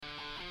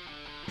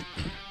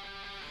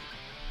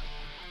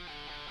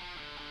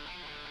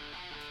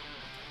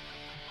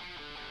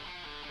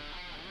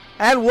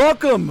And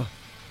welcome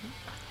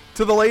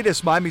to the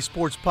latest Miami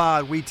Sports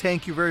Pod. We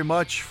thank you very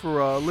much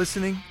for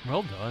listening.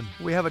 Well done.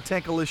 We have a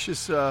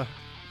tankalicious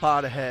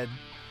pod ahead.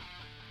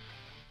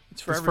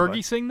 It's for Does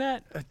everybody. Fergie sing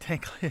that?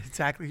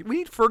 Exactly. We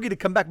need Fergie to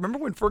come back. Remember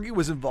when Fergie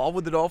was involved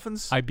with the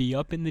Dolphins? I'd be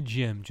up in the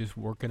gym just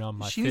working on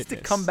my She fitness.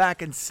 needs to come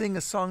back and sing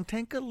a song,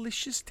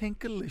 Tankalicious,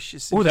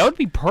 Tankalicious. Oh, that would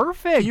be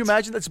perfect. Can you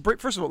imagine?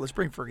 First of all, let's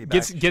bring Fergie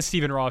back. Get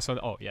Stephen Ross on.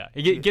 Oh yeah,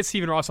 get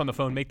Stephen Ross on the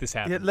phone. Make this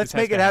happen. Yeah, let's This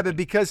has make to it happen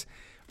because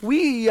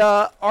we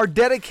are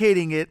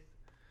dedicating it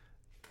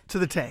to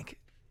the tank.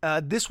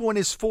 This one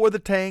is for the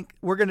tank.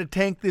 We're going to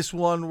tank this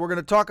one. We're going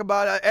to talk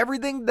about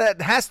everything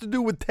that has to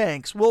do with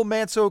tanks. Will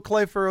Manso,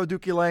 Clay Farrow,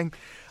 Dookie Lang.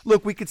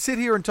 Look, we could sit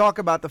here and talk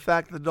about the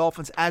fact that the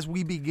Dolphins, as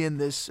we begin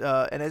this,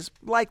 and as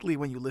likely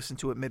when you listen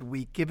to it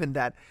midweek, given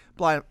that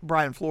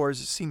Brian Flores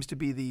seems to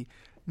be the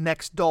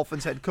next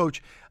Dolphins head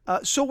coach.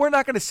 So we're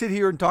not going to sit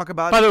here and talk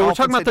about. By the way, we're Dolphins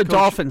talking about the head coach.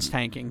 Dolphins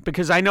tanking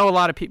because I know a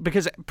lot of people.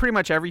 Because pretty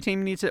much every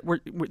team needs it.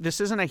 This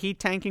isn't a Heat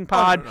tanking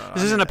pod. No.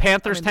 This isn't a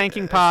Panthers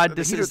tanking pod.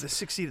 This is the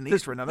 6th seed in the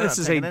East right now. They're This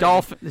not is tanking a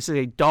anything. This is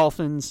a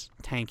Dolphins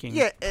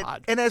tanking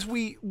pod. And as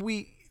we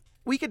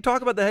can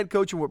talk about the head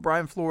coach and what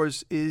Brian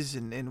Flores is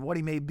and what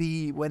he may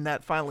be when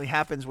that finally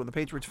happens, when the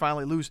Patriots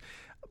finally lose.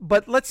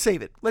 But let's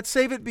save it. Let's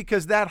save it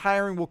because that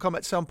hiring will come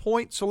at some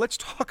point. So let's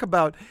talk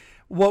about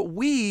what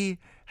we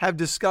have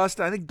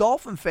discussed. I think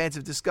Dolphin fans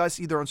have discussed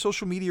either on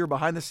social media or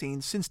behind the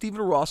scenes since Stephen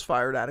Ross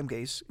fired Adam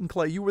Gase. And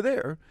Clay, you were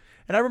there.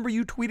 And I remember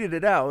you tweeted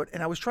it out,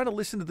 and I was trying to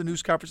listen to the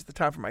news conference at the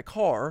time from my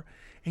car,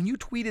 and you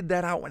tweeted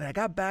that out. When I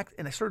got back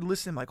and I started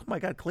listening, I'm like, oh my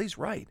God, Clay's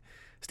right.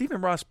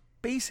 Stephen Ross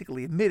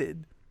basically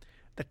admitted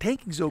that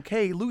tanking's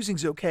okay,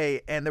 losing's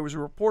okay. And there was a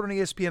report on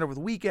ESPN over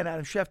the weekend,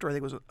 Adam Schefter, I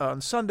think it was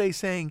on Sunday,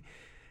 saying,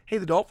 hey,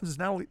 the Dolphins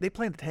they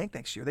plan to tank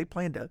next year. They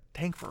plan to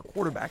tank for a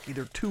quarterback,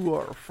 either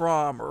Tua or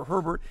Fromm or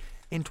Herbert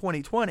in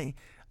 2020.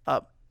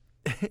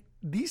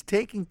 These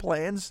tanking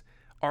plans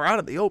are out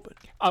in the open.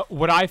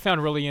 What I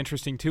found really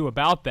interesting too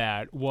about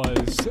that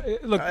was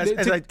look as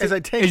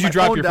you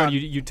drop your phone,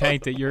 you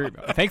tanked it.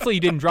 Thankfully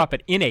you didn't drop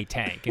it in a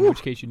tank, in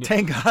which case you did.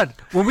 Thank God.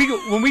 When we go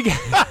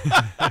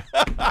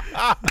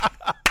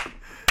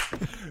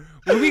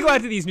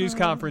out to these news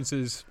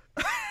conferences,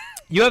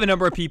 you have a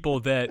number of people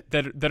that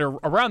are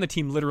around the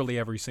team literally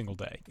every single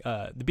day.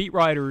 The beat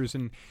writers,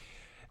 and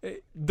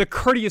the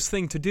courteous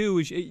thing to do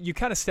is you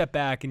kind of step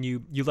back and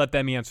you let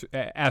them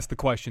ask the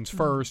questions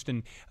first.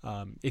 And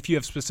if you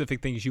have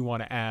specific things you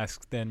want to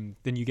ask, then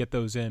you get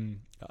those in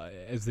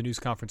as the news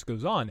conference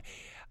goes on.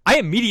 I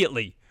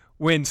immediately,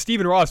 when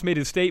Stephen Ross made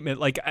his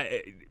statement,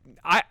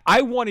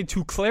 I wanted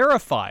to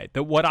clarify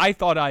that what I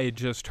thought I had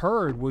just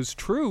heard was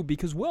true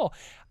because, Will,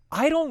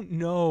 I don't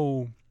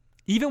know,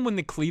 even when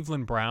the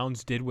Cleveland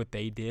Browns did what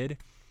they did,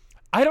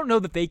 I don't know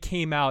that they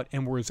came out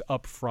and were as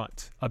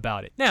upfront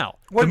about it. Now,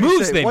 what the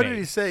moves they What made. did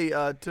he say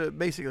to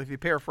basically, if you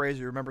paraphrase,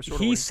 you remember sort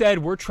of? He said,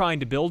 we're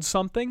trying to build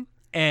something.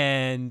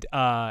 And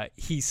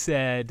he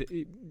said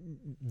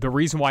the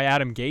reason why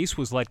Adam Gase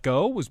was let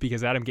go was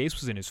because Adam Gase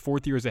was in his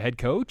 4th year as a head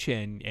coach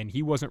and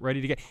he wasn't ready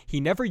to get –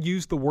 he never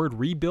used the word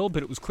rebuild,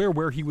 but it was clear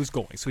where he was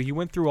going. So he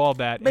went through all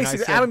that. Basically,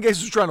 and I said, Adam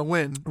Gase was trying to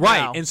win. Right.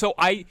 Now. And so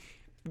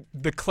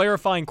the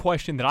clarifying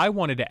question that I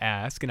wanted to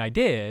ask, and I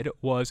did,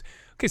 was,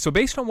 okay, so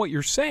based on what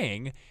you're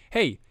saying,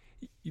 hey,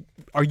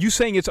 are you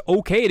saying it's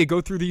okay to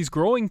go through these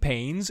growing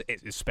pains,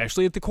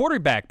 especially at the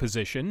quarterback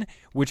position,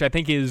 which I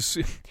think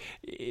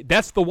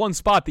that's the one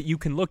spot that you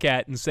can look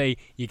at and say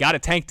you got a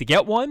tank to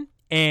get one,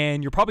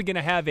 and you're probably going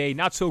to have a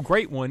not so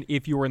great one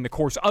if you were in the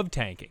course of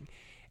tanking.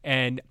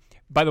 And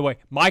by the way,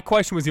 my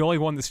question was the only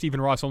one that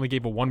Stephen Ross only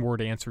gave a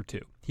one-word answer to.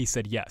 He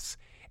said yes.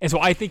 And so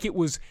I think it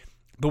was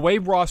the way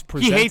Ross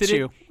presented He hates it.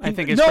 you, I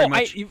think, is pretty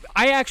much.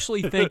 I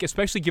actually think,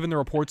 especially given the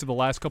reports of the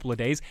last couple of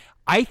days,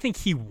 I think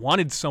he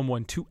wanted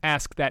someone to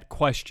ask that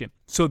question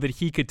so that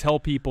he could tell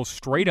people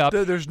straight up,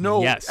 There's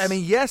no yes. I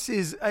mean, yes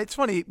is – it's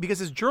funny because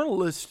as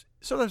journalists,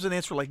 sometimes an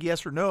answer like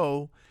yes or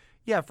no,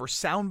 yeah, for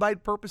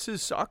soundbite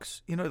purposes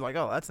sucks. You know, like,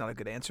 oh, that's not a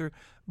good answer.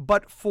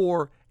 But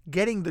for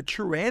getting the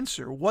true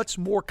answer, what's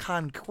more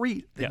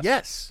concrete than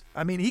yes?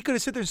 I mean, he could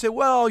have sit there and said,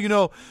 well, you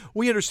know,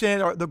 we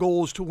understand the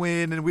goal is to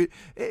win. And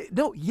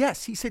no,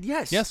 yes, he said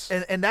yes. Yes.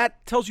 And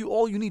that tells you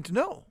all you need to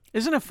know.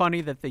 Isn't it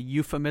funny that the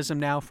euphemism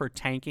now for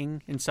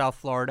tanking in South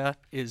Florida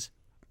is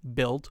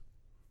build?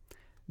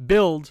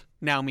 Build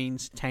now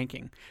means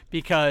tanking.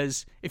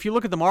 Because if you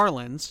look at the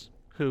Marlins,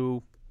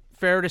 who,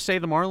 fair to say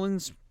the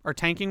Marlins are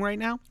tanking right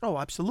now? Oh,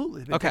 absolutely.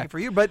 They've been Okay. tanking for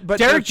you. But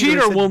Derek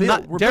Jeter said, will "Build,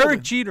 not. we're Derek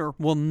building." Jeter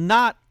will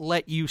not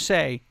let you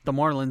say the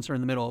Marlins are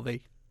in the middle of a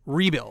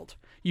rebuild.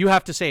 You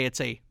have to say it's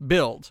a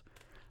build,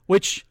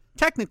 which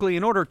technically,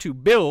 in order to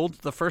build,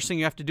 the first thing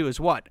you have to do is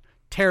what?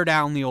 Tear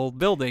down the old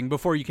building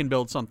before you can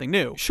build something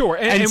new. Sure,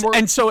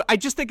 and so I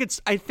just think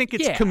it's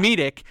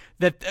comedic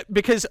that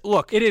because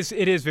look, it is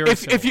very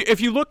similar.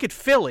 if you look at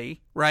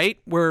Philly, right,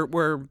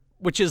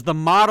 which is the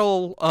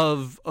model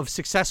of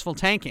successful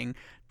tanking.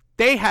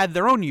 They had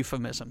their own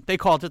euphemism. They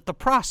called it the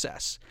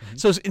process. Mm-hmm.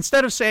 So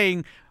instead of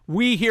saying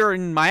we here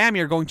in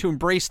Miami are going to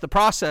embrace the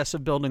process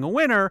of building a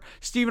winner,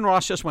 Stephen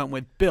Ross just went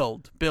with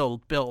build.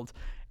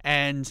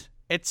 and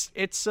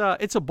it's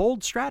a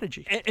bold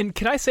strategy. And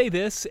can I say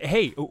this?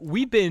 Hey,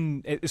 we've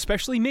been,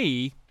 especially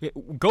me,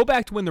 go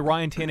back to when the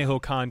Ryan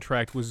Tannehill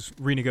contract was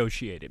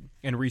renegotiated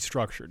and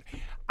restructured.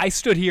 I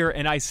stood here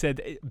and I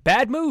said,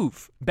 bad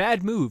move.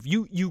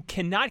 You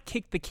cannot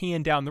kick the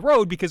can down the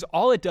road because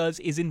all it does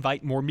is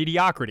invite more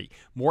mediocrity,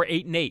 more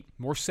 8-8,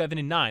 more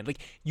 7-9. Like,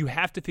 you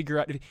have to figure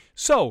out.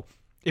 So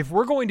if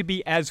we're going to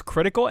be as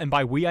critical, and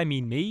by we I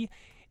mean me,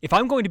 if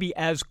I'm going to be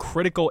as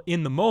critical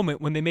in the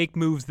moment when they make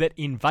moves that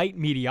invite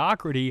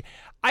mediocrity,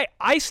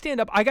 I stand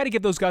up. I got to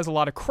give those guys a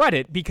lot of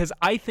credit because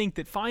I think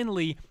that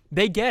finally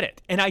they get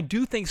it. And I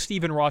do think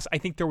Stephen Ross, I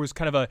think there was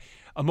kind of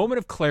a moment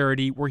of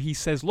clarity where he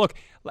says, look,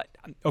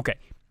 okay,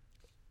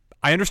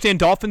 I understand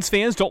Dolphins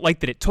fans don't like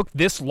that it took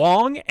this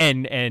long,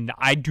 and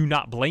I do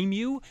not blame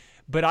you.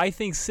 But I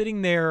think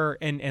sitting there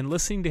and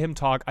listening to him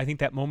talk, I think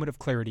that moment of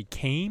clarity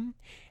came.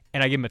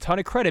 And I give him a ton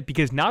of credit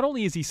because not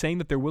only is he saying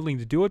that they're willing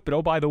to do it, but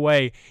oh, by the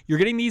way, you're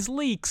getting these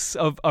leaks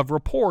of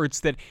reports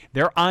that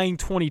they're eyeing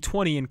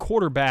 2020 in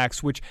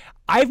quarterbacks, which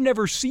I've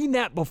never seen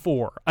that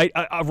before.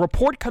 A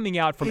report coming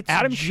out from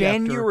Adam Schefter.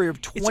 January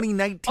of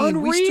 2019.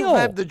 We still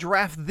have the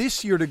draft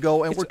this year to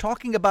go, and we're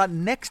talking about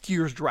next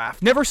year's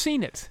draft. Never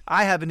seen it.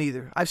 I haven't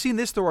either. I've seen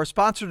this through our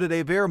sponsor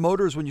today, Vera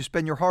Motors. When you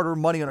spend your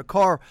hard-earned money on a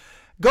car,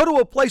 go to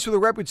a place with a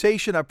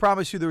reputation. I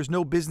promise you there is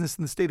no business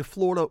in the state of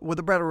Florida with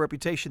a better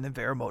reputation than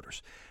Vera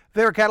Motors.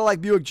 Vera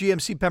Cadillac Buick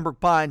GMC Pembroke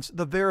Pines.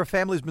 The Vera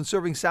family has been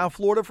serving South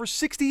Florida for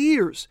 60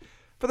 years.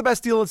 For the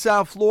best deal in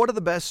South Florida, the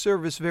best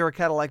service, Vera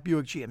Cadillac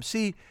Buick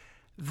GMC.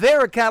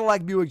 Vera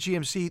Cadillac Buick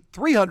GMC,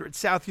 300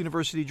 South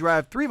University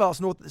Drive, 3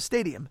 miles north of the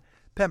stadium,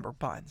 Pembroke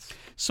Pines.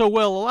 So,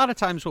 Will, a lot of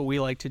times what we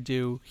like to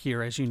do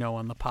here, as you know,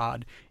 on the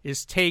pod,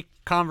 is take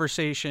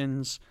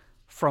conversations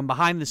from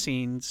behind the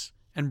scenes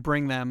and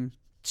bring them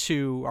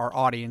to our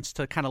audience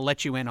to kind of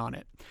let you in on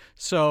it.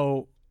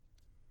 So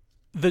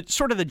the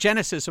sort of the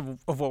genesis of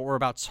what we're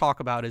about to talk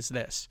about is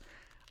this.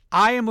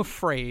 I am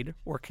afraid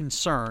or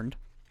concerned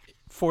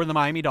for the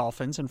Miami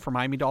Dolphins and for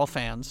Miami Dolphins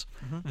fans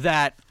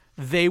that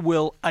they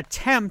will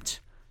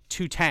attempt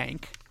to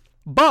tank,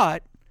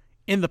 but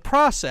in the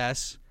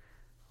process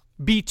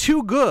be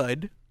too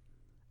good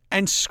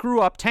and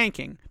screw up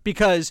tanking.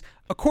 Because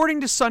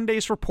according to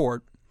Sunday's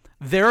report,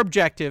 their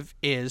objective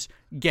is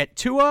get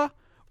Tua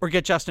or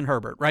get Justin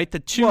Herbert, right? The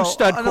two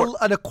stud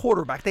and a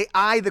quarterback. They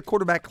eye the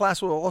quarterback class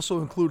will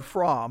also include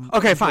Fromm.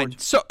 Okay, fine.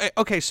 So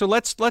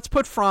let's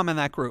put Fromm in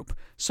that group.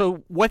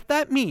 So what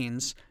that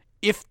means,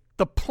 if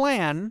the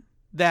plan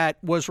that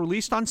was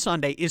released on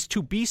Sunday is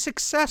to be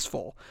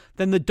successful,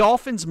 then the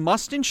Dolphins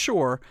must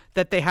ensure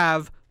that they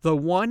have the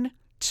 1,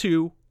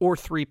 2, or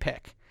 3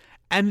 pick.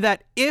 And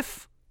that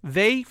if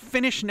they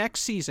finish next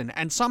season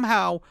and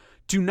somehow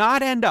do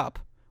not end up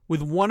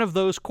with one of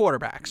those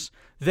quarterbacks,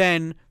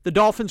 then the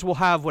Dolphins will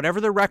have whatever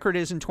their record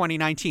is in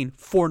 2019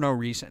 for no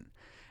reason.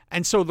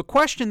 And so the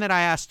question that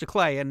I asked to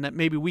Clay, and that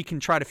maybe we can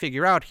try to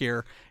figure out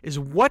here, is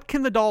what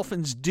can the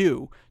Dolphins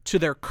do to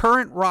their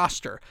current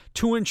roster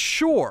to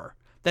ensure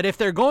that if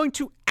they're going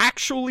to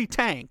actually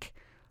tank,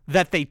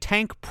 that they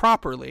tank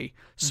properly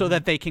so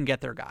that they can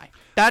get their guy.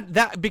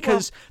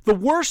 Because the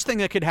worst thing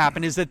that could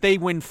happen is that they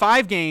win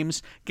 5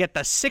 games, get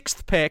the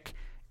 6th pick,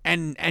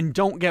 and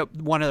don't get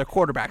one of their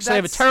quarterbacks. So they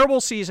have a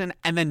terrible season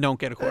and then don't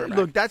get a quarterback.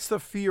 Look, that's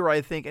the fear,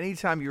 I think.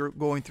 Anytime you're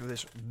going through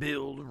this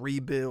build,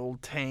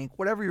 rebuild, tank,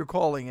 whatever you're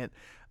calling it,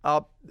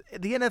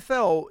 the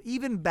NFL,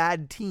 even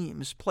bad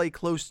teams play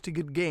close to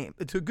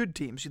good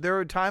teams. There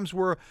are times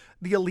where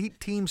the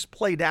elite teams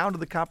play down to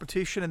the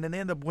competition and then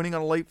they end up winning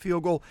on a late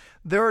field goal.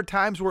 There are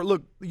times where,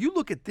 you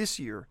look at this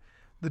year,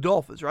 the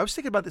Dolphins, or I was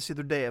thinking about this the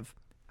other day of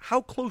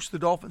how close the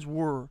Dolphins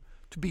were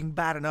to being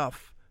bad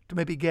enough to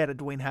maybe get a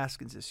Dwayne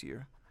Haskins this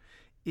year.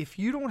 If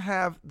you don't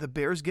have the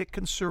Bears get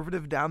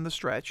conservative down the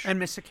stretch and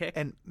miss the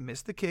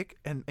kick,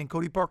 and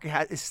Cody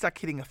Parker is stuck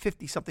hitting a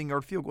 50-something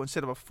yard field goal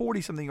instead of a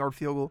 40-something yard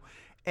field goal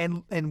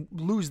and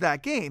lose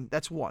that game,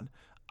 that's one.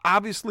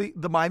 Obviously,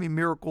 the Miami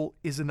Miracle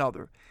is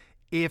another.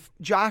 If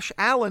Josh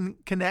Allen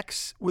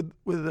connects with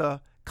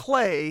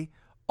Clay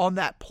on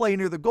that play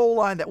near the goal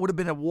line, that would have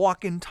been a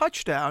walk-in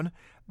touchdown.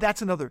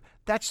 That's another.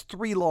 That's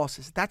 3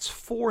 losses. That's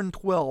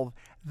 4-12.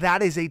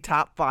 That is a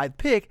top 5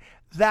 pick.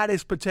 That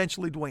is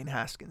potentially Dwayne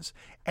Haskins,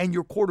 and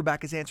your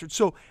quarterback is answered.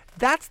 So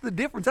that's the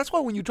difference. That's why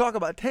when you talk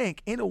about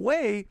tank, in a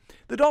way,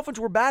 the Dolphins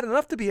were bad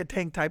enough to be a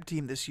tank-type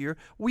team this year.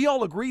 We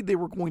all agreed they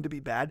were going to be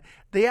bad.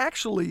 They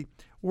actually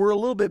were a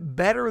little bit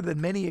better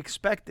than many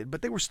expected,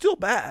 but they were still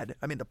bad.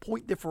 I mean, the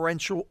point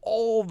differential,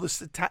 all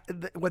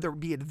the whether it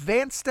be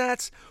advanced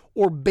stats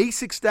or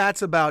basic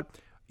stats about,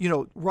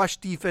 rush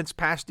defense,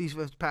 pass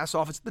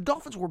offense, the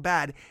Dolphins were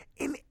bad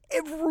in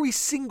every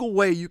single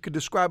way you could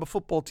describe a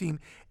football team,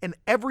 and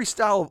every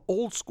style of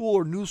old school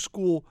or new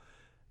school,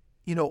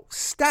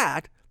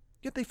 stat,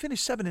 yet they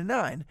finished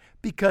 7-9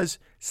 because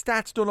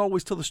stats don't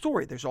always tell the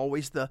story. There's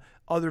always the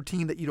other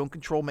team that you don't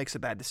control makes a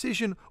bad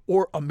decision,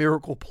 or a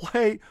miracle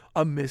play,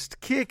 a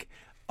missed kick,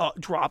 a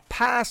drop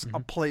pass, a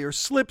player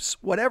slips,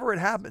 whatever it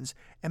happens.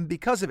 And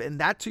because of it, and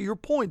that to your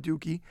point,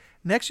 Dookie,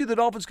 next year the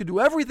Dolphins could do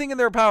everything in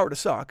their power to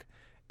suck,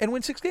 and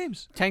win 6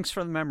 games. Thanks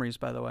for the memories,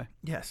 by the way.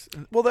 Yes.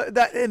 Well,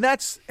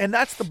 that's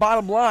the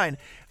bottom line.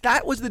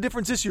 That was the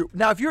difference this year.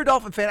 Now, if you're a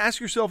Dolphin fan, ask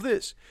yourself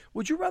this: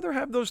 would you rather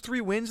have those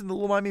 3 wins and the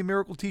Little Miami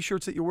Miracle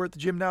T-shirts that you wear at the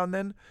gym now and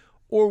then,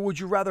 or would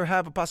you rather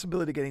have a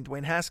possibility of getting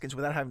Dwayne Haskins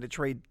without having to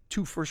trade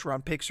 2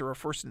 first-round picks or a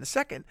first and a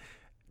second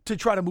to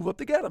try to move up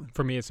to get him?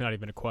 For me, it's not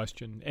even a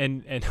question.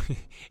 And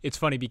it's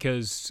funny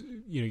because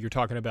you're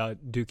talking about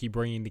Dookie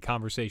bringing the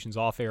conversations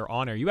off air,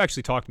 on air. You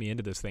actually talked me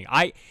into this thing.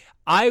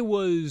 I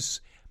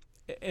was,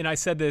 and I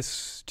said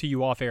this to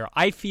you off air,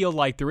 I feel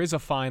like there is a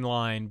fine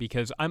line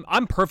because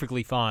I'm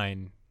perfectly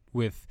fine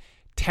with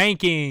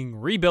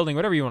tanking, rebuilding,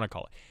 whatever you want to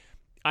call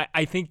it.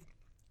 I think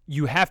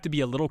you have to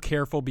be a little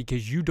careful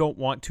because you don't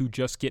want to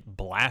just get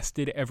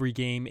blasted every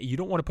game. You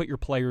don't want to put your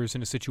players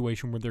in a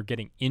situation where they're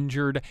getting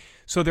injured.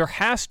 So there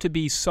has to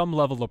be some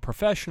level of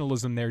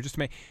professionalism there just to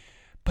make.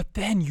 But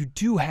then you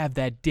do have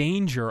that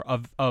danger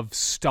of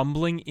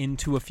stumbling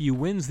into a few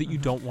wins that you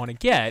don't want to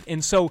get.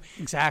 And so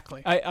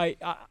exactly,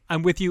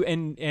 I'm with you.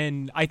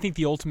 And I think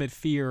the ultimate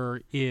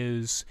fear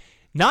is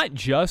not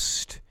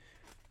just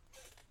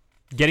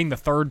getting the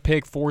 3rd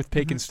pick, 4th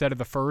pick instead of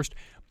the 1st,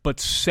 but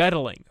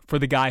settling for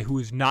the guy who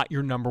is not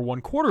your number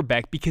 1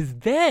 quarterback, because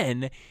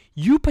then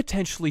you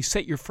potentially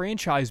set your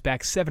franchise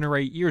back 7 or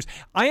 8 years.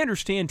 I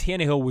understand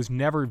Tannehill was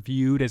never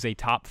viewed as a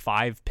top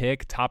 5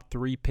 pick, top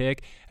 3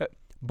 pick,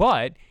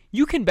 but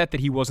you can bet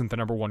that he wasn't the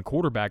number 1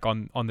 quarterback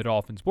on the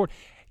Dolphins board.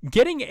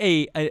 Getting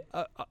a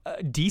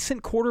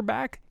decent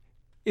quarterback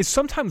is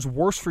sometimes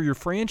worse for your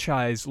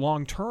franchise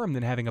long term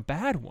than having a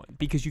bad one,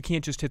 because you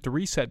can't just hit the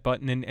reset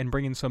button and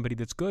bring in somebody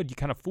that's good. You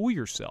kind of fool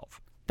yourself.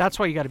 That's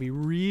why you got to be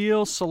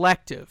real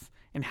selective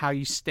in how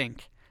you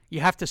stink. You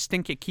have to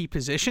stink at key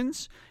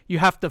positions. You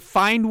have to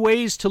find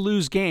ways to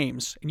lose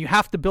games, and you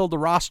have to build a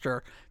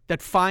roster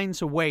that finds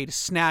a way to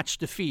snatch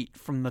defeat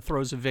from the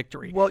throes of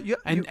victory. Well,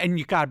 and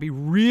you got to be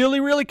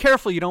really, really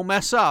careful you don't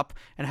mess up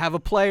and have a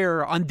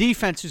player on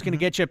defense who's going to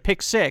get you a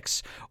pick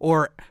 6,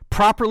 or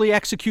properly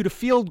execute a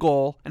field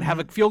goal and have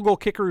a field goal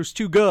kicker who's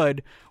too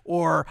good,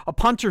 or a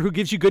punter who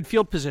gives you good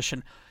field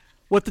position.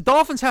 What the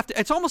Dolphins have to,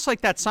 it's almost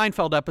like that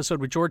Seinfeld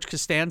episode with George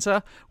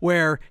Costanza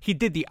where he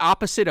did the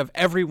opposite of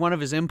every one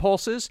of his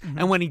impulses.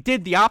 And when he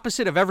did the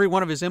opposite of every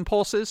one of his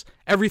impulses,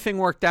 everything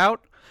worked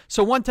out.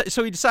 So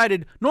so he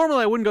decided,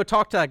 normally I wouldn't go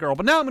talk to that girl,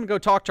 but now I'm going to go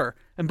talk to her.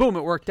 And boom,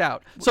 it worked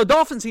out. So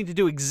Dolphins need to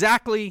do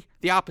exactly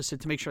the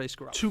opposite to make sure they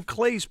screw up. To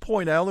Clay's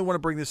point, I only want to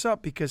bring this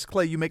up because,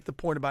 Clay, you make the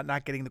point about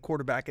not getting the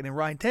quarterback. And in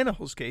Ryan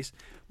Tannehill's case,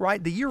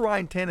 the year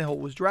Ryan Tannehill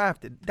was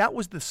drafted, that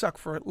was the suck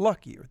for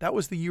luck year. That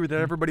was the year that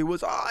everybody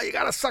was, you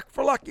got to suck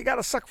for luck. You got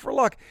to suck for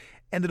luck.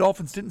 And the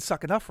Dolphins didn't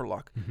suck enough for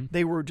luck.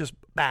 They were just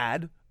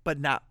bad, but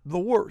not the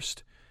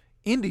worst.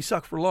 Indy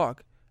sucked for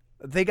luck.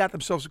 They got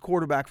themselves a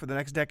quarterback for the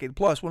next decade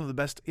plus, one of the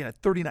best,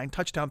 39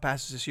 touchdown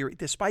passes this year.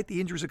 Despite the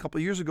injuries a couple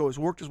of years ago, has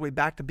worked his way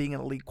back to being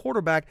an elite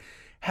quarterback,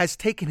 has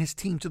taken his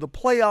team to the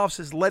playoffs,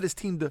 has led his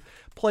team to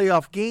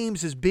playoff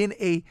games, has been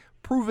a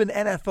proven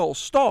NFL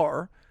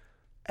star.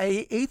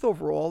 8th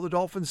overall, the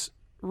Dolphins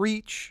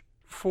reach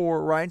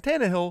for Ryan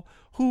Tannehill,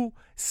 who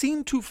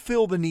seemed to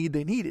fill the need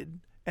they needed.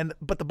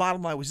 But the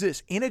bottom line was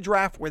this: in a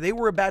draft where they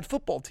were a bad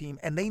football team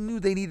and they knew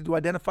they needed to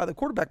identify the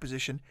quarterback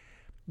position,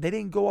 they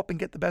didn't go up and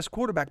get the best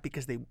quarterback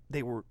because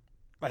they were,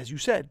 as you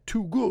said,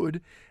 too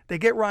good. They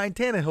get Ryan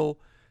Tannehill.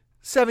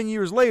 7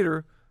 years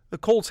later, the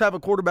Colts have a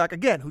quarterback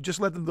again who just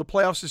led them to the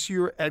playoffs this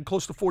year at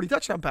close to 40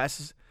 touchdown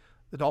passes.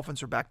 The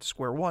Dolphins are back to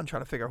square one,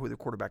 trying to figure out who their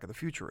quarterback of the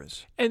future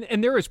is.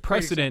 And there is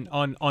precedent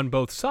on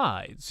both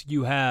sides.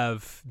 You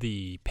have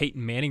the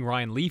Peyton Manning,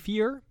 Ryan Leaf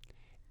year,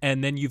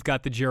 and then you've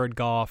got the Jared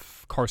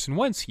Goff, Carson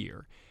Wentz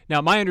year. Now,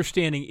 my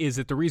understanding is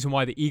that the reason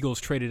why the Eagles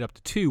traded up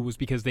to 2 was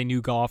because they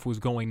knew Goff was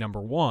going number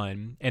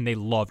 1, and they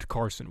loved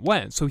Carson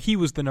Wentz. So he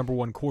was the number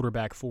 1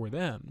 quarterback for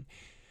them.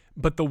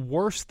 But the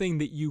worst thing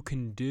that you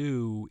can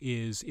do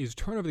is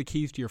turn over the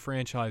keys to your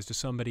franchise to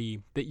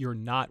somebody that you're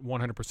not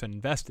 100%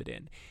 invested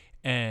in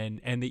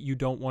and that you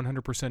don't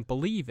 100%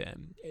 believe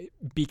in.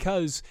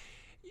 Because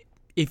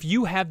if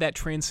you have that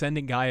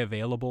transcendent guy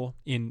available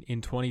in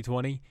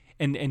 2020,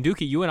 and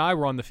Dookie, you and I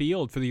were on the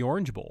field for the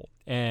Orange Bowl,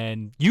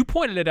 and you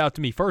pointed it out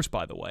to me first,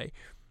 by the way.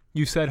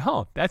 You said,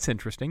 that's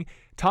interesting.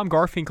 Tom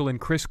Garfinkel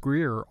and Chris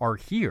Greer are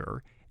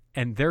here,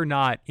 and they're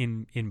not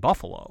in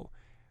Buffalo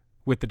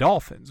with the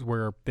Dolphins,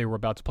 where they were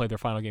about to play their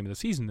final game of the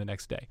season the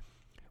next day.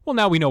 Well,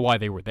 now we know why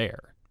they were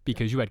there,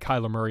 because you had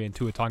Kyler Murray and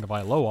Tua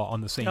Tagovailoa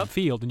on the same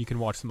field, and you can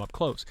watch them up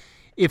close.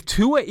 If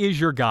Tua is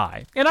your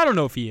guy, and I don't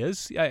know if he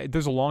is,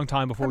 there's a long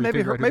time before we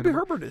figure out. Maybe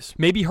Herbert is.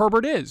 Maybe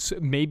Herbert is.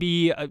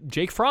 Maybe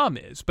Jake Fromm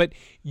is. But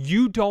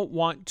you don't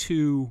want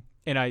to,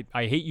 and I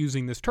hate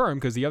using this term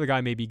because the other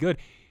guy may be good.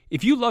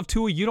 If you love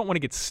Tua, you don't want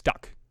to get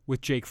stuck with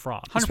Jake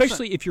Fromm, 100%.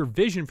 especially if your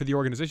vision for the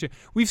organization.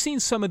 We've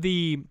seen some of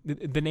the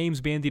names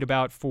bandied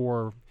about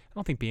for. I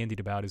don't think bandied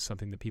about is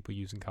something that people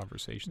use in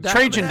conversations.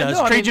 Trajan does.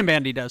 Trajan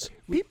Bandy does.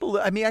 People,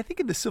 I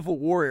think in the Civil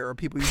War era,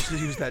 people used to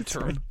use that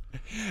term.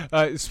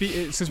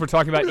 Since we're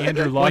talking about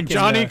Andrew Luck, When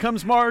Johnny and,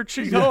 comes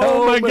marching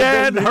home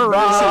again,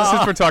 hurrah!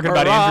 since we're talking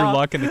about Andrew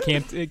Luck and the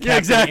captain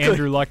exactly.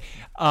 Andrew Luck,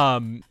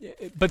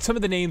 but some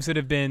of the names that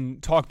have been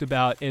talked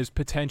about as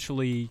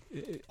potentially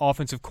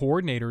offensive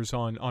coordinators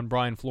on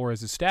Brian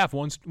Flores' staff,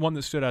 one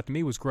that stood out to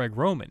me was Greg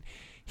Roman.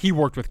 He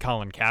worked with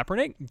Colin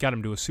Kaepernick, got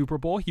him to a Super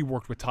Bowl. He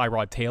worked with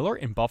Tyrod Taylor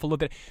in Buffalo.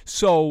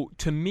 So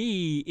to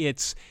me,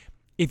 it's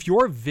if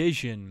your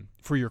vision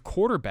for your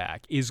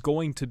quarterback is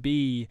going to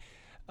be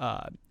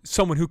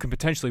someone who can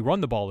potentially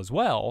run the ball as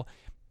well,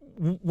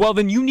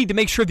 then you need to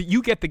make sure that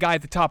you get the guy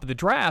at the top of the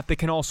draft that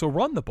can also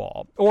run the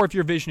ball. Or if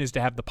your vision is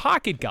to have the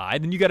pocket guy,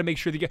 then you got to make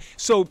sure that you get.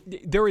 So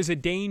there is a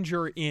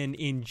danger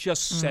in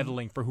just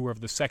settling for whoever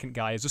the second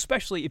guy is,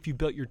 especially if you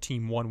built your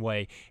team one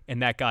way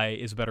and that guy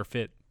is a better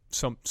fit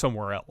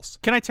somewhere else.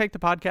 Can I take the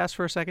podcast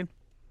for a second?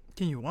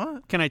 Can you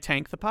what? Can I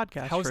tank the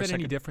podcast How is for a that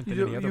any second? different than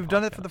any other You've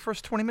done it podcast? for the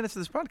first 20 minutes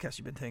of this podcast.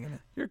 You've been taking it.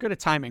 You're good at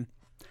timing.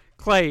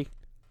 Clay,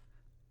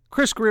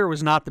 Chris Greer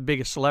was not the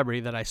biggest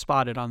celebrity that I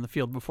spotted on the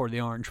field before the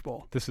Orange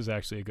Bowl. This is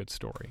actually a good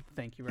story.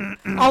 Thank you very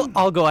much.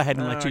 I'll go ahead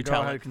and let you go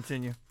tell ahead, it.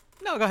 Continue.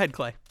 No, go ahead,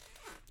 Clay.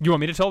 You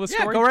want me to tell the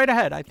story? Yeah, go right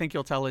ahead. I think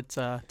you'll tell it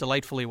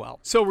delightfully well.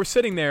 So we're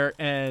sitting there,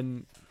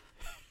 and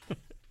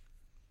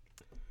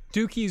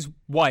Dookie's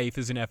wife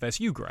is an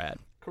FSU grad.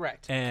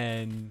 Correct.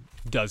 And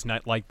does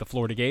not like the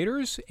Florida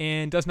Gators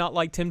and does not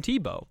like Tim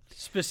Tebow.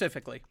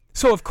 Specifically.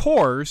 So, of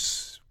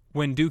course,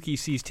 when Dookie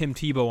sees Tim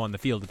Tebow on the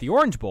field at the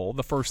Orange Bowl,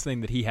 the first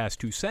thing that he has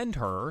to send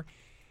her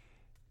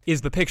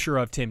is the picture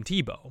of Tim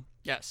Tebow.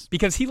 Yes.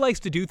 Because he likes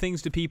to do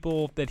things to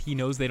people that he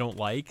knows they don't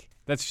like.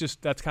 That's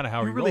kind of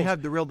how You he really rolls.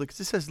 have derailed it because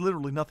this has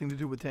literally nothing to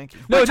do with tanking.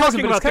 No, We're it doesn't,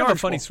 talking but it's about the kind of a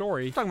Orange funny Bowl.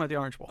 story. We're talking about the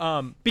Orange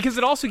Bowl. Because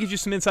it also gives you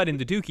some insight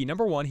into Dookie.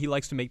 Number one, he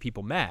likes to make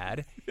people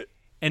mad.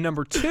 And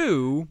number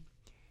two,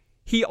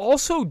 he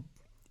also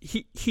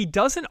he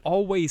doesn't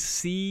always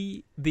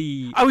see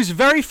the. I was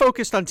very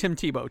focused on Tim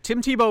Tebow.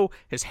 Tim Tebow,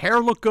 his hair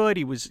looked good.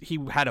 He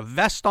had a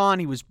vest on.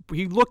 He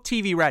looked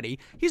TV ready.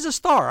 He's a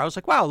star. I was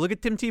like, wow, look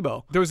at Tim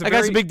Tebow. That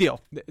guy's a big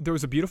deal. There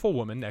was a beautiful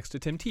woman next to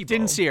Tim Tebow.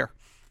 Didn't see her.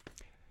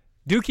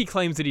 Dookie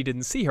claims that he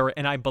didn't see her,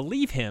 and I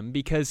believe him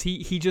because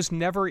he just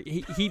never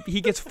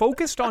he gets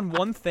focused on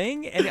one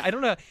thing, and I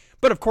don't know.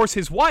 But of course,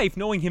 his wife,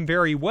 knowing him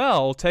very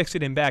well,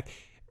 texted him back.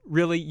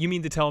 Really, you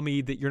mean to tell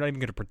me that you're not even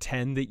going to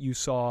pretend that you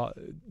saw?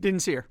 Didn't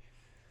see her.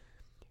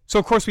 So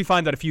of course, we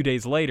find out a few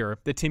days later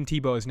that Tim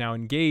Tebow is now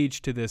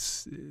engaged to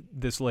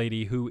this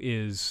lady who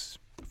is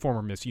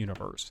former Miss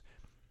Universe,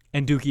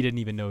 and Dookie didn't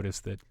even notice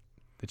that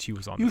she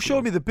was on. You the showed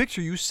field. me the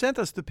picture. You sent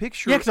us the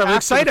picture. Yeah, because I was after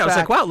excited. the I was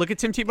like, fact. wow, look at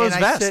Tim Tebow's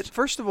And I vest. said,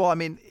 first of all, I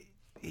mean,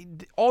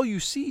 all you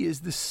see is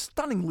this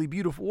stunningly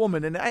beautiful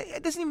woman, and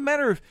it doesn't even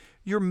matter if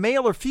you're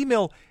male or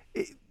female,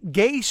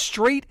 gay,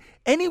 straight.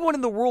 Anyone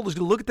in the world is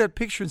going to look at that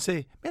picture and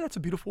say, "Man, that's a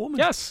beautiful woman."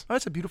 Yes. Oh,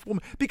 that's a beautiful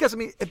woman. Because I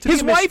mean, to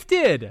His be a Miss- wife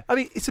did. I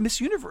mean, it's a Miss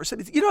Universe.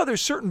 And you know,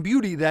 there's certain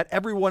beauty that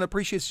everyone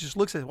appreciates. Just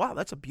looks at, wow,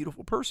 that's a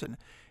beautiful person.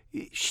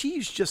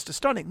 She's just a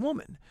stunning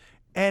woman,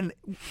 and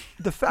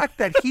the fact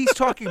that he's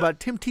talking about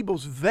Tim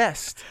Tebow's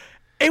vest.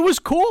 It was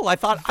cool. I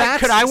thought,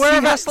 could I wear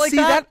a vest like see,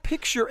 that? that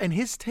picture and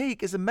his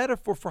take is a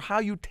metaphor for how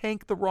you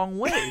tank the wrong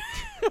way.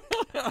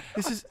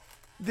 This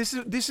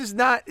is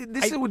not.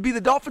 This would be the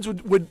Dolphins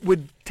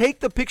would take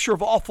the picture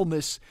of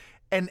awfulness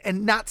and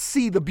not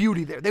see the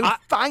beauty there. They would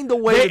find a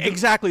way.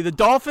 Exactly. The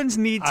Dolphins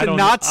need I to don't-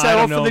 not I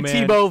settle don't know, for the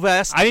man. Tebow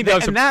vest. I think that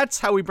was and that's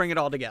how we bring it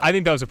all together. I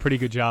think that was a pretty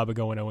good job of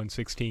going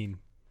 0-16.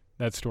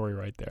 That story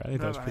right there. I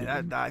think that was pretty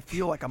good. I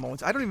feel like I'm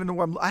always. I don't even know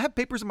where I have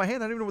papers in my hand.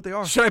 I don't even know what they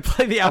are. Should I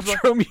play the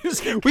outro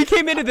music? We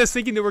came into this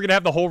thinking that we're going to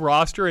have the whole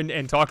roster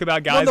and talk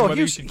about guys no, and whether you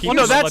here's- should keep well, them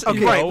no, or that's let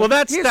them okay. go. Well,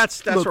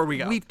 that's Look, where we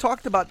go. We've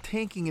talked about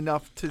tanking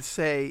enough to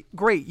say,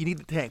 great, you need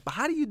the tank, but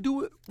how do you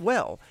do it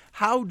well?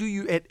 How do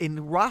you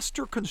in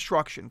roster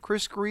construction?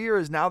 Chris Greer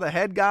is now the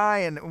head guy,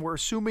 and we're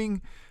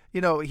assuming,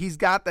 he's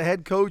got the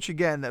head coach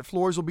again. That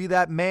Flores will be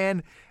that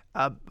man.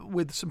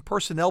 With some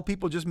personnel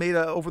people just made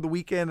over the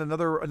weekend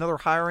another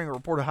hiring, a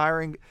reported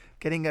hiring,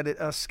 getting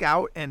a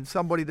scout and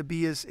somebody to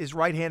be his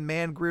right-hand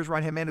man, Greer's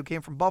right-hand man who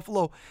came from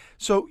Buffalo.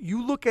 So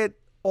you look at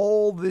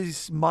all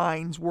these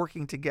minds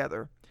working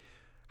together.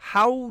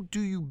 How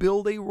do you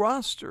build a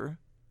roster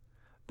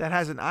that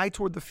has an eye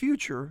toward the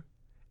future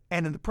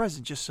and in the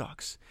present just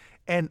sucks?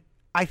 And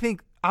I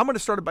think I'm going to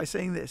start it by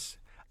saying this.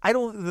 I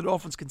don't think the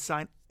Dolphins can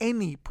sign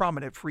any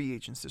prominent free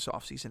agents this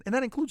offseason, and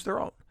that includes their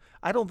own.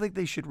 I don't think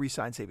they should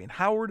re-sign Xavier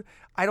Howard.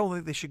 I don't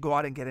think they should go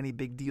out and get any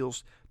big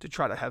deals to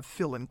try to have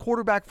Phil in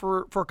quarterback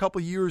for a couple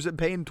of years and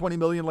pay him $20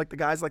 million like the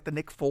guys like the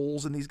Nick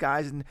Foles and these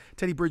guys and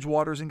Teddy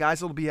Bridgewaters and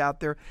guys that'll be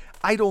out there.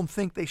 I don't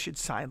think they should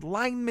sign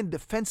linemen,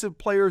 defensive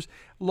players,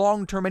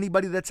 long-term,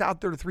 anybody that's out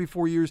there to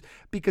 3-4 years,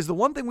 because the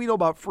one thing we know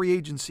about free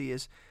agency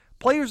is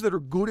players that are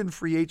good in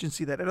free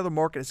agency that enter the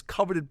market as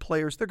coveted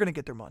players, they're going to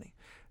get their money.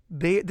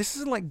 This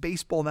isn't like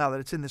baseball now that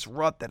it's in this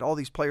rut that all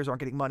these players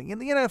aren't getting money. In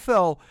the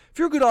NFL, if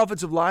you're a good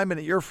offensive lineman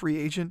and you're a free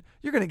agent,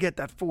 you're going to get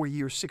that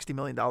 4-year, $60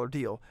 million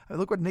deal. I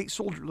mean, look what Nate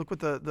Soldier, look what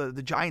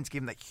the Giants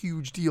gave him, that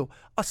huge deal.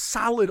 A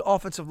solid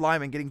offensive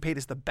lineman getting paid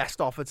as the best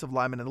offensive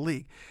lineman in the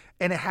league.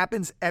 And it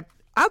happens at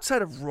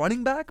outside of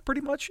running back,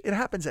 pretty much, it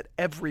happens at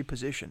every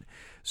position.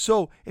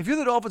 So if you're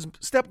the Dolphins,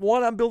 step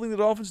one, I'm building the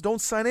Dolphins.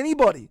 Don't sign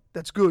anybody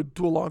that's good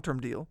to a long-term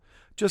deal.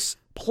 Just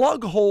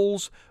plug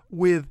holes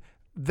with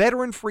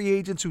veteran free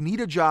agents who need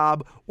a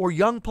job or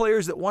young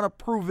players that want to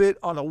prove it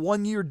on a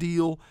one-year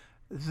deal,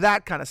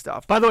 that kind of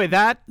stuff. By the way,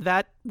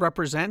 that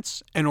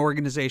represents an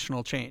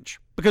organizational change.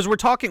 Because we're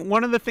talking,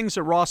 one of the things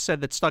that Ross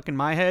said that stuck in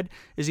my head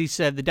is he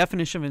said the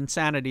definition of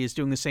insanity is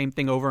doing the same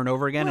thing over and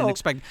over again and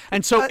expect.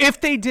 And so if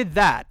they did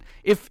that,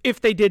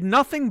 if they did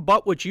nothing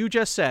but what you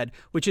just said,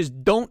 which is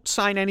don't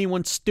sign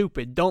anyone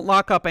stupid, don't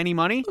lock up any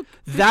money,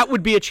 that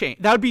would be a change.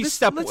 That would be that'd be a good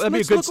step one.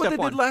 Let's look what they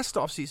did last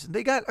offseason.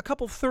 They got a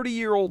couple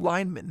 30-year-old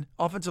linemen,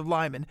 offensive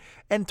linemen,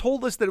 and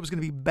told us that it was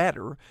going to be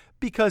better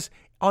because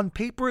on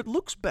paper it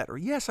looks better.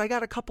 Yes, I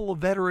got a couple of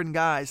veteran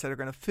guys that are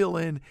going to fill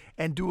in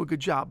and do a good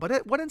job.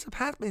 But what ends up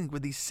happening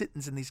with these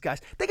sit-ins and these guys?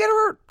 They get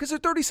hurt because they're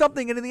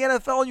 30-something, and in the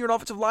NFL, and you're an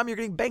offensive lineman, you're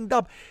getting banged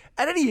up.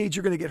 At any age,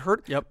 you're going to get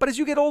hurt. Yep. But as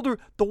you get older,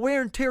 the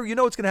wear and tear, you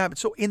know it's going to happen.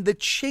 So in the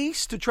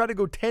chase to try to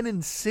go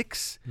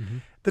 10-6,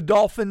 the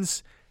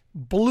Dolphins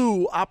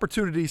blew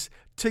opportunities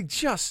to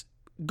just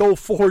go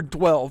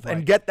 4-12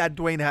 and get that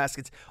Dwayne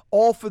Haskins,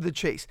 all for the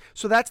chase.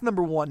 So that's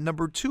number one.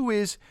 Number two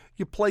is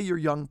you play your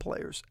young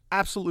players.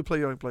 Absolutely play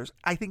your young players.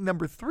 I think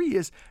number three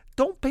is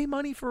don't pay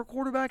money for a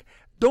quarterback.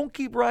 Don't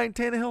keep Ryan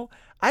Tannehill.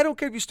 I don't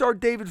care if you start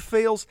David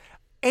Fales.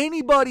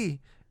 Anybody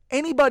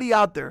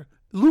out there,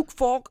 Luke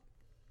Falk,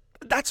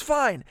 that's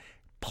fine.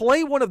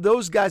 Play one of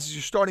those guys as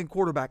your starting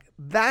quarterback.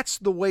 That's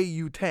the way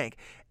you tank.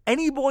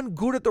 Anyone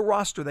good at the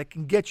roster that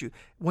can get you.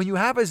 When you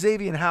have a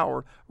Xavier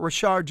Howard,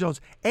 Rashard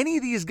Jones, any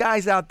of these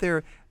guys out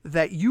there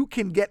that you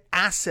can get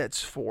assets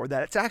for,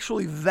 that it's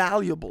actually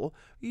valuable,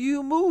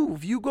 you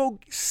move. You go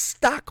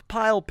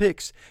stockpile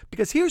picks.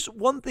 Because here's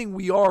one thing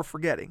we are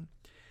forgetting.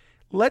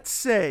 Let's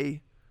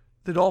say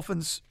the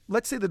Dolphins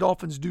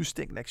do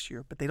stink next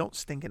year, but they don't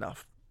stink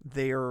enough.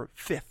 They're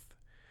fifth.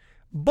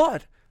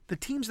 But the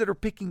teams that are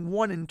picking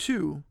 1 and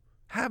 2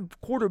 have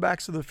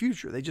quarterbacks of the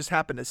future. They just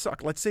happen to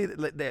suck. Let's say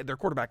that their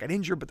quarterback got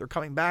injured, but they're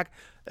coming back.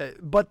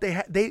 But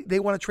they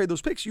want to trade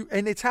those picks.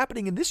 And it's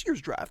happening in this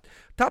year's draft.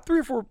 Top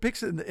 3 or 4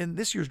 picks in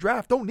this year's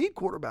draft don't need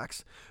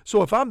quarterbacks.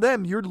 So if I'm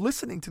them, you're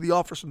listening to the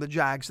offers from the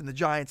Jags and the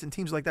Giants and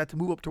teams like that to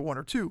move up to 1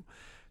 or 2.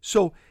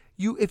 So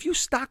if you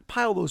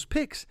stockpile those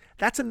picks,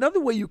 that's another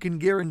way you can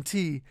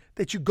guarantee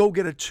that you go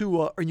get a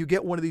Tua or you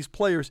get one of these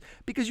players,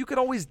 because you can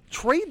always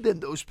trade them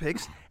those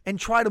picks and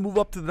try to move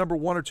up to the number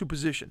 1 or 2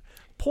 position.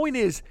 Point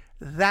is,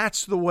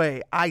 that's the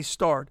way I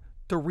start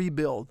to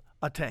rebuild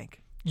a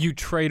tank. You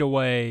trade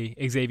away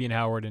Xavier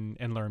Howard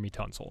and Laramie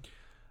Tunsil.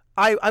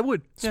 I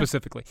would.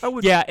 Specifically. Yeah, I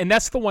would. Yeah, and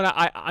that's the one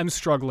I'm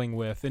struggling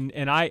with.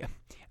 And I,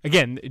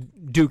 again,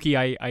 Dookie,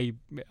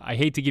 I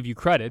hate to give you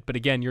credit, but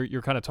again,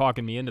 you're kind of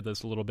talking me into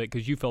this a little bit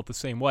because you felt the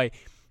same way.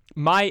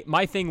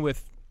 My thing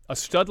with a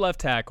stud left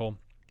tackle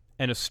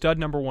and a stud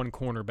number 1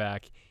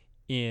 cornerback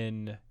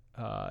in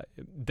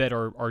that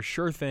are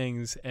sure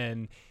things,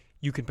 and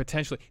you can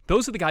potentially –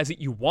 those are the guys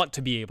that you want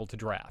to be able to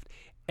draft.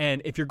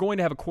 And if you're going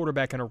to have a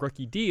quarterback on a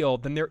rookie deal,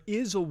 then there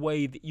is a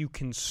way that you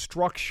can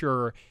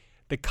structure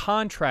the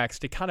contracts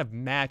to kind of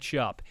match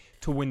up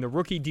to when the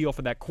rookie deal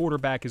for that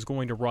quarterback is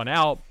going to run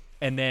out,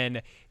 and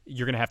then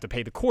you're going to have to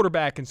pay the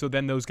quarterback, and so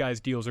then those guys'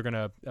 deals are going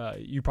to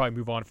you probably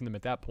move on from them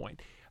at that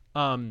point.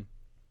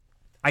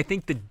 I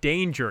think the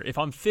danger, if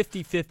I'm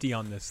 50-50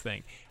 on this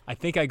thing, I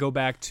think I go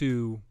back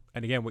to,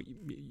 and again, what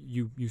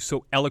you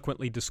so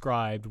eloquently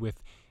described with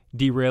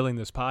derailing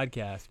this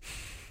podcast,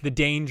 the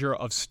danger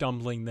of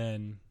stumbling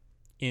then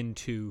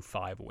into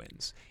 5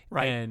 wins.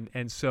 Right.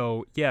 And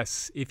so,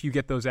 yes, if you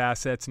get those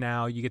assets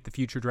now, you get the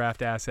future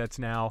draft assets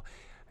now.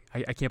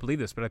 I can't believe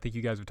this, but I think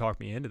you guys have talked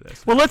me into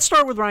this. Well, let's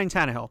start with Ryan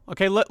Tannehill.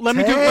 Okay, let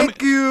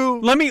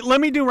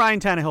me do Ryan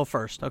Tannehill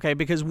first. Okay,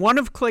 because one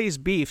of Clay's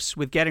beefs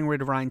with getting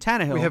rid of Ryan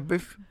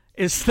Tannehill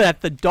is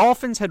that the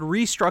Dolphins had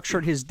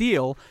restructured his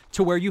deal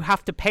to where you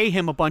have to pay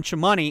him a bunch of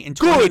money in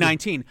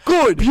 2019.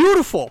 Good.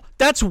 Beautiful.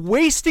 That's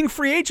wasting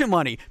free agent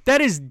money.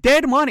 That is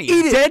dead money.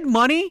 Dead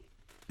money.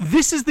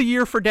 This is the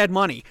year for dead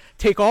money.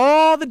 Take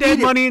all the dead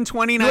money in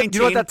 2019. You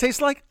know what that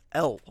tastes like?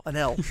 An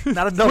L,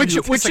 not a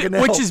W.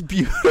 which is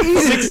beautiful.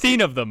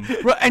 16 of them.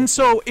 And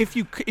so if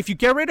you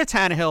get rid of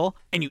Tannehill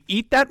and you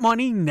eat that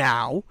money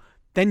now,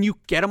 then you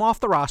get him off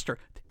the roster.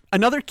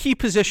 Another key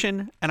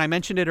position, and I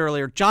mentioned it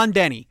earlier, John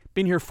Denny,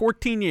 been here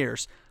 14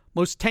 years,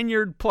 most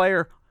tenured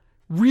player,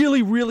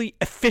 really, really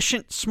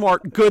efficient,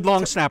 smart, good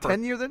long snapper.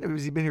 10 years then?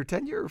 Has he been here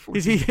 10 years or 14?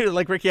 Is he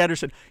like Ricky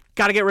Anderson?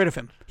 Got to get rid of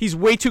him. He's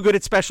way too good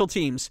at special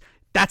teams.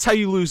 That's how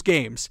you lose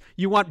games.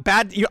 I want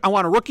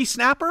a rookie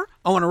snapper.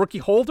 I want a rookie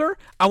holder.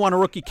 I want a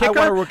rookie kicker.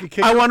 I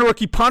want a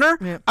rookie punter.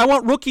 Yeah. I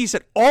want rookies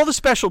at all the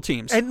special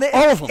teams.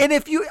 All of them. And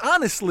if you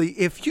honestly,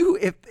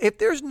 if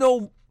there's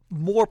no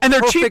more And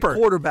they're perfect cheaper.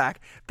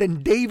 quarterback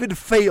than David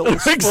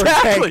Fales.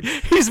 Exactly.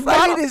 He's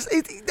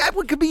that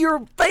one could be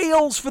your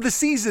Fales for the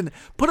season.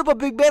 Put up a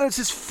big banner that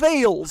says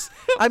Fales.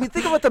 I mean,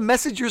 think about the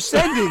message you're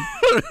sending.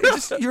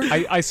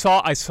 I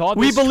saw this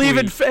We believe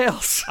tweet. in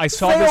fails. I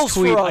saw Fails this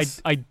tweet. for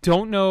us. I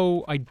don't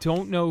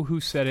know who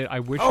said it. I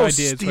wish Oh, I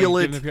did. steal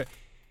I it. can give him-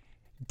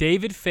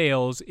 David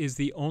Fales is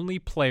the only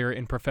player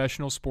in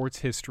professional sports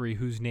history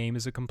whose name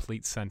is a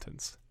complete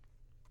sentence.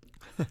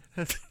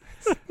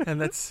 And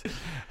that's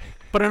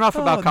But enough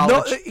about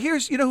no, college.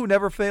 you know who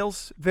never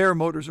fails? Vera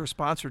Motors, our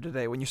sponsor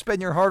today. When you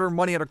spend your hard-earned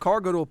money on a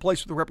car, go to a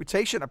place with a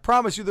reputation. I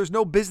promise you, there's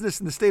no business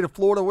in the state of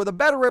Florida with a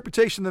better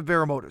reputation than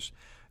Vera Motors.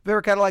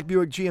 Vera Cadillac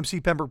Buick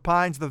GMC Pembroke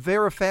Pines. The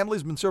Vera family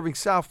has been serving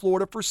South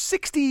Florida for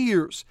 60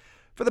 years.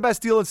 For the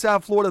best deal in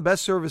South Florida, the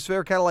best service,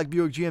 Vera Cadillac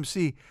Buick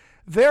GMC.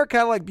 Vera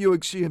Cadillac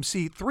Buick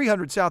GMC,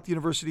 300 South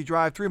University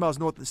Drive, 3 miles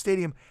north of the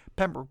stadium,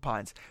 Pembroke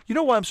Pines. You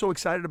know why I'm so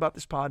excited about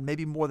this pod,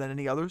 maybe more than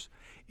any others,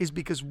 is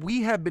because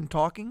we have been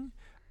talking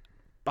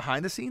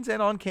behind the scenes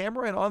and on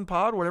camera and on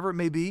pod, whatever it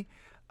may be,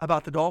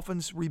 about the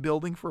Dolphins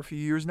rebuilding for a few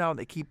years now, and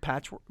they keep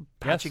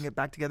patching it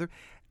back together.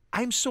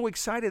 I'm so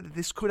excited that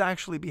this could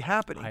actually be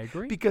happening. I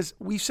agree. Because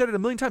we've said it a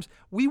million times.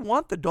 We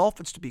want the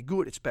Dolphins to be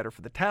good. It's better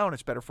for the town.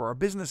 It's better for our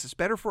business. It's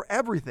better for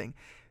everything.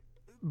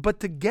 But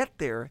to get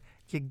there,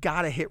 you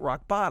got to hit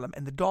rock bottom.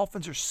 And the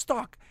Dolphins are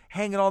stuck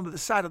hanging on to the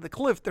side of the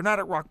cliff. They're not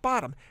at rock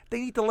bottom. They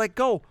need to let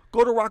go.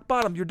 Go to rock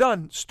bottom. You're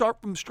done. Start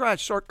from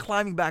scratch. Start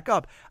climbing back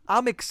up.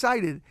 I'm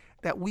excited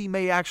that we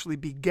may actually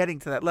be getting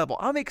to that level.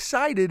 I'm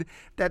excited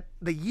that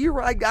the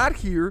year I got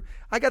here,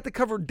 I got to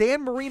cover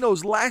Dan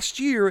Marino's last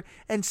year,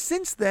 and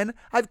since then,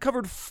 I've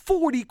covered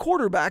 40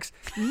 quarterbacks,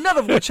 none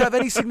of which have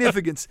any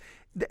significance.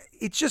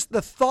 It's just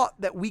the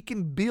thought that we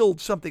can build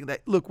something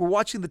that, look, we're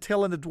watching the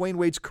tail end of Dwayne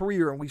Wade's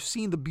career, and we've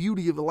seen the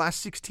beauty of the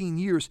last 16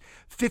 years,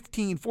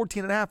 14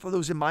 and a half of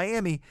those in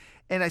Miami,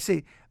 and I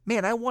say,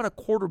 man, I want a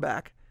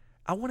quarterback.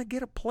 I want to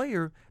get a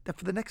player that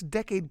for the next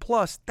decade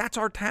plus, that's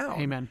our town.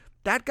 Amen.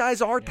 That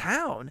guy's our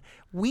town.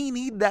 We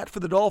need that for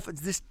the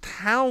Dolphins. This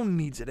town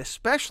needs it,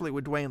 especially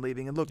with Dwayne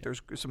leaving. And look,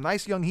 there's some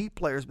nice young Heat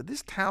players, but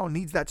this town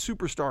needs that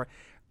superstar.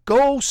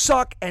 Go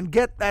suck and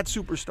get that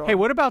superstar. Hey,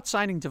 what about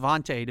signing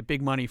Devontae to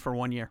big money for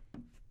 1 year?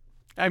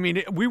 I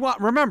mean,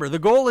 remember, the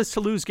goal is to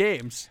lose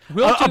games.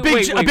 A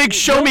big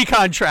show me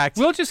contract.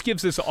 Will just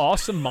gives this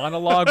awesome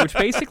monologue, which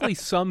basically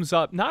sums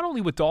up not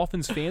only what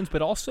Dolphins fans,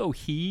 but also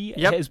he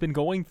has been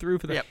going through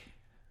for the. Yep.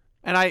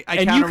 And I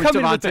and counter you come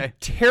in with with a Devontae.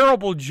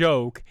 terrible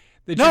joke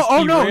that just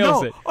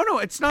derails it. Oh no,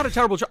 it's not a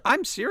terrible joke.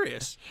 I'm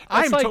serious.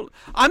 It's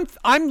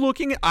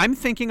I'm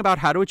thinking about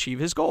how to achieve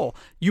his goal.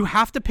 You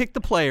have to pick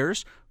the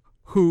players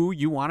who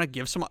you want to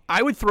give some.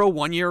 I would throw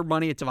 1 year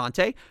money at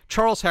Devontae.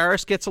 Charles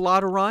Harris gets a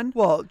lot of run.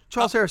 Well,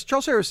 Charles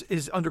Harris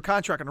is under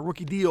contract on a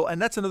rookie deal,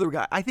 and that's another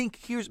guy. I think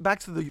here's back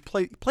to the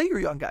play your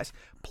young guys.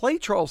 Play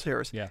Charles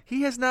Harris. Yeah.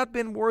 He has not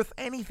been worth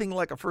anything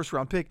like a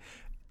first-round pick.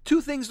 Two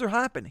things will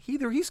happen.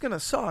 Either he's going to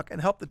suck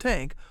and help the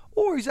tank,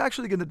 or he's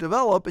actually going to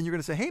develop, and you're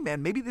going to say, hey,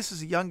 man, maybe this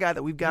is a young guy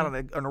that we've got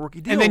on a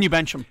rookie deal. And then you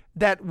bench him.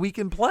 That we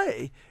can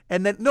play.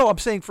 And then, no, I'm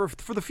saying for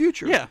the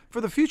future. Yeah. For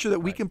the future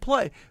that we can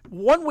play.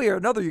 One way or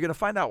another, you're going to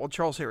find out what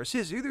Charles Harris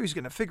is. Either he's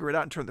going to figure it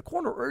out and turn the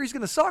corner, or he's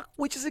going to suck,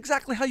 which is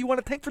exactly how you want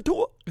to tank for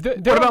Tua.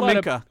 What about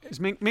Minka?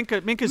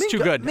 Minka's too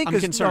good. I'm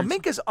concerned. No,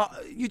 Minka's,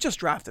 you just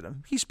drafted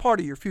him. He's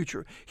part of your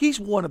future. He's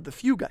one of the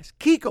few guys.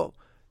 Kiko,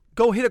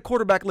 go hit a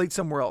quarterback late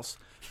somewhere else.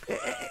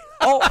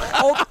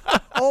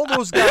 All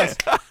those guys.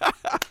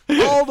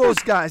 All those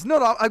guys.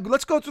 No,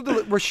 let's go through the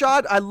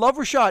Rashad. I love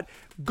Rashad.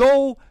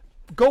 Go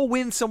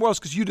win somewhere else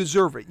because you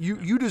deserve it.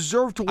 You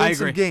deserve to win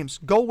some games.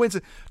 Go win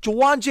some.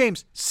 Jawan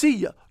James, see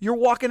ya. You're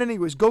walking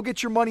anyways. Go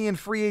get your money in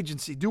free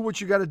agency. Do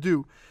what you got to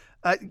do.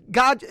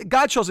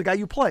 Godshall's a guy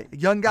you play. A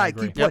young guy.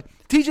 Keep playing.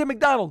 TJ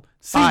McDonald,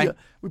 see ya.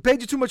 We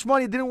paid you too much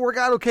money. It didn't work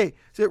out okay.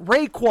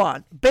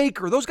 Raekwon,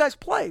 Baker, those guys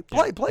play.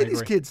 Play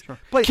these kids. Sure.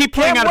 Play. Keep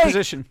playing out of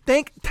position.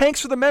 Thanks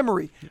for the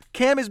memory.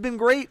 Cam has been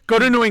great. Go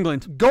to New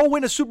England. Go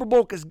win a Super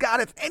Bowl because, God,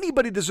 if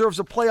anybody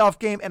deserves a playoff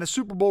game and a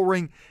Super Bowl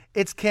ring,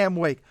 it's Cam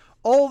Wake.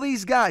 All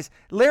these guys.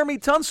 Laramie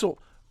Tunsil,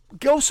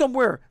 go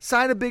somewhere.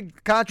 Sign a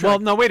big contract. Well,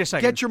 no, wait a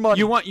second. Get your money.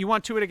 You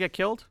want Tua to get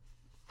killed?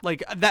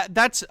 Like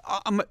that's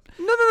No,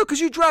 because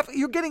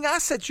you're getting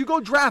assets. You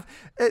go draft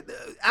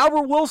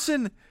Albert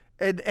Wilson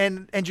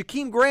and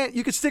Jakeem Grant.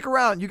 You could stick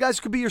around. You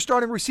guys could be your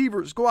starting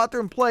receivers. Go out there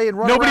and play and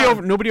run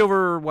around. Nobody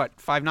over what,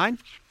 5'9"?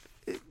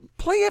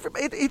 Play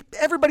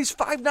everybody's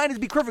 5'9" is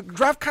be perfect.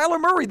 Draft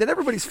Kyler Murray, then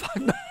everybody's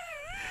 5'9".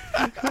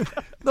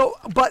 No,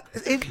 but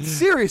it's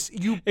serious.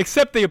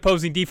 Except the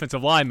opposing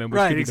defensive lineman, which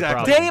Right, could be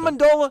exactly. the Danny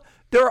problem.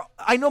 Amendola.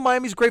 I know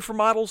Miami's great for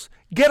models.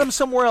 Get them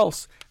somewhere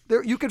else.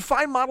 You can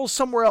find models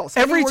somewhere else.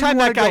 Every Anywhere time you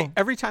that wanna guy, go.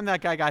 every time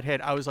that guy got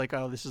hit, I was like,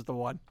 "Oh, this is the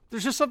one."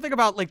 There's just something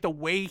about like the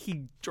way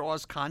he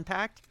draws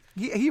contact.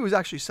 He was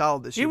actually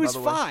solid this year. He was by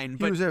the way. fine,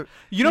 but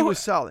he was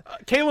solid.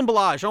 Kalen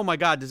Ballage. Oh my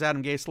God, does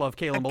Adam Gase love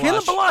Kalen Ballage?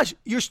 Kalen Ballage,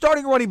 you're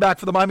starting running back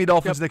for the Miami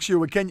Dolphins next year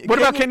with Kenyon. What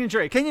about Kenyon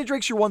Drake? Kenyon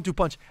Drake's your 1-2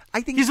 punch.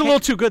 I think He's a little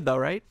too good though,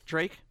 right,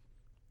 Drake?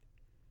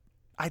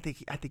 I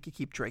think you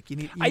keep Drake. You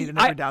need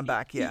another down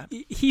back. Yeah,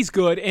 he's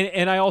good,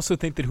 and I also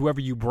think that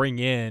whoever you bring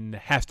in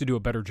has to do a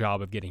better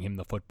job of getting him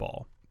the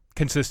football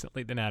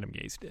consistently than Adam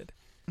Gase did.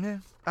 Yeah,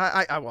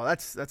 well,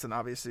 that's an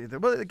obvious thing.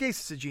 Well,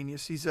 Gase is a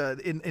genius. He's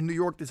in New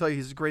York. They tell you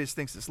he's the greatest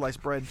thing since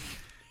sliced bread.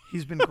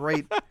 He's been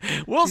great.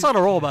 Will's on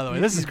a roll, by the way.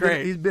 This is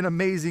great. He's been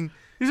amazing.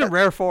 He's in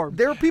rare form.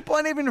 There are people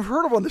I never even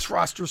heard of on this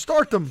roster.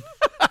 Start them.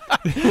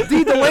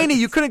 D. Delaney,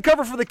 you couldn't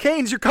cover for the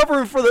Canes. You're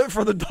covering for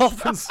the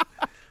Dolphins.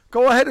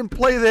 Go ahead and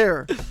play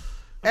there.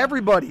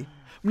 Everybody.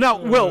 Now,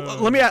 Will,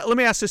 let me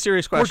ask a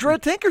serious question. Cordrea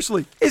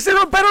Tankersley. Is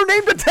there a better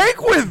name to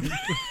tank with?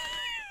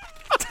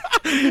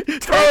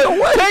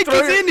 Tank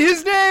is in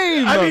his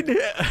name. I mean,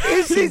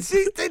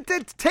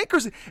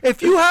 Tankersley.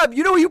 If you have,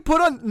 you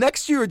put on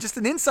next year just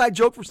an inside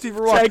joke from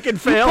Stephen Ross. Tank and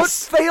Fails. You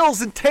put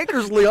Fails and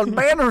Tankersley on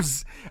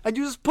banners, and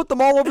you just put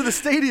them all over the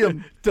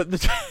stadium.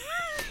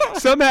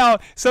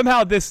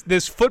 Somehow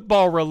this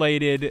football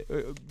related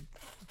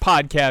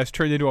podcast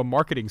turned into a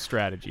marketing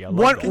strategy.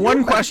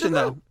 One question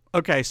though.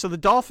 Okay, so the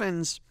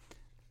Dolphins,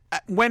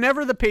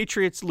 whenever the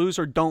Patriots lose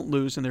or don't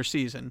lose in their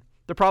season,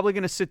 they're probably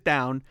going to sit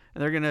down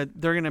and they're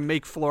gonna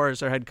make Flores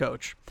their head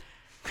coach.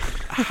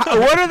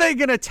 What are they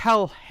going to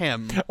tell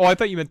him? Oh, I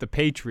thought you meant the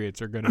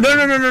Patriots are going to. No.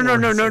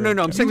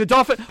 I'm saying the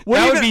Dolphins.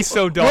 That would be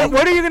so dumb.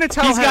 What are you going to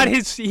tell him?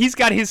 He's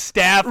got his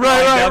staff.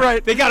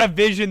 Right. They got a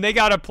vision. They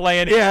got a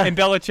plan. Yeah. And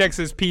Belichick's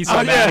his piece.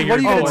 What are you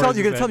going to tell him?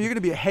 You're going to tell him you're you're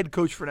going to be a head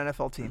coach for an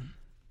NFL team.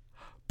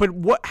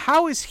 But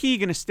how is he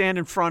going to stand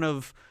in front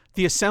of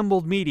the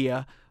assembled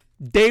media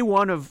day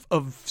one of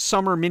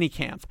summer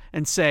minicamp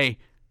and say,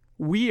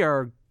 we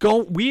are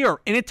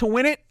in it to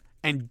win it,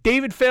 and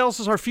David Fales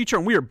is our future,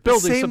 and we are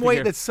building something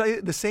here. The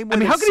same way. I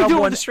mean, how can he do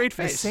it with a straight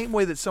face? The same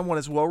way that someone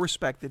as well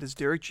respected as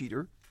Derek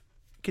Jeter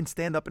can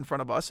stand up in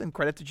front of us, and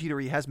credit to Jeter,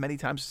 he has many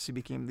times since he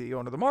became the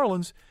owner of the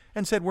Marlins,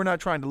 and said, we're not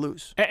trying to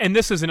lose. And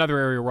this is another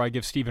area where I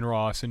give Stephen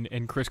Ross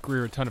and Chris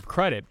Greer a ton of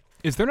credit,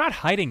 is they're not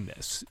hiding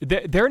this.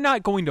 They're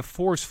not going to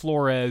force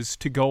Flores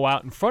to go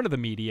out in front of the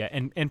media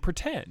and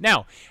pretend.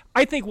 Now,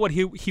 I think what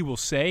he will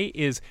say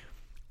is,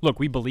 look,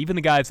 we believe in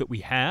the guys that we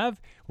have.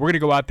 We're going to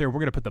go out there. We're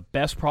going to put the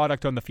best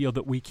product on the field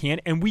that we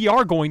can, and we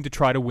are going to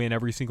try to win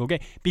every single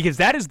game because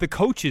that is the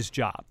coach's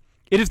job.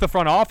 It is the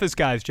front office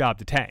guy's job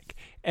to tank.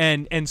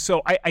 And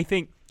so I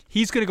think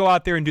he's going to go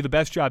out there and do the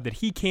best job that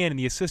he can, and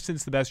the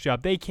assistants the best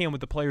job they can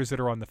with the players that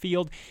are on the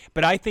field.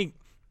 But I think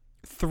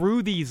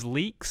through these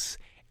leaks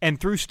and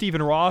through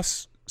Stephen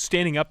Ross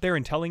standing up there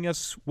and telling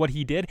us what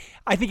he did,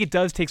 I think it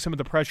does take some of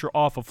the pressure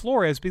off of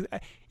Flores because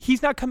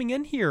he's not coming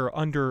in here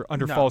under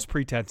false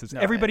pretenses.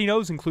 Everybody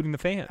knows, including the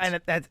fans.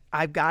 And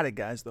I've got it,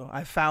 guys, though.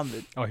 I found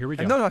it. Oh, here we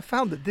go. No, I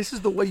found it. This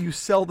is the way you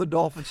sell the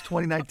Dolphins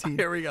 2019.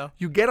 Here we go.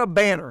 You get a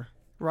banner,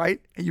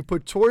 right? And you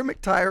put Torrey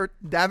McTyer,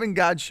 Davin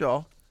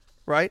Godchaux,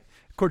 right?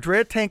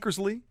 Cordrea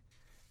Tankersley,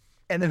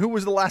 and then who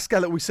was the last guy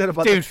that we said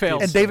about David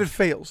Fales. And David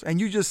Fales.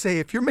 And you just say,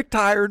 if you're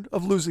McTired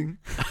of losing,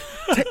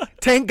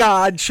 thank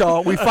God,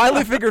 Shaw, we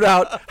finally figured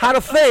out how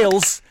to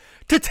Fales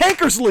to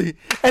Tankersley.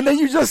 And then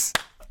you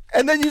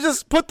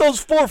just put those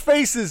four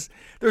faces.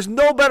 There's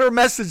no better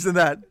message than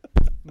that.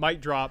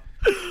 Mic drop.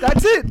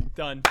 That's it.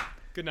 Done.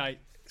 Good night.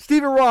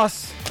 Stephen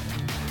Ross,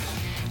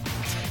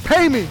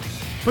 pay me,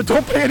 but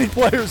don't pay any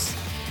players.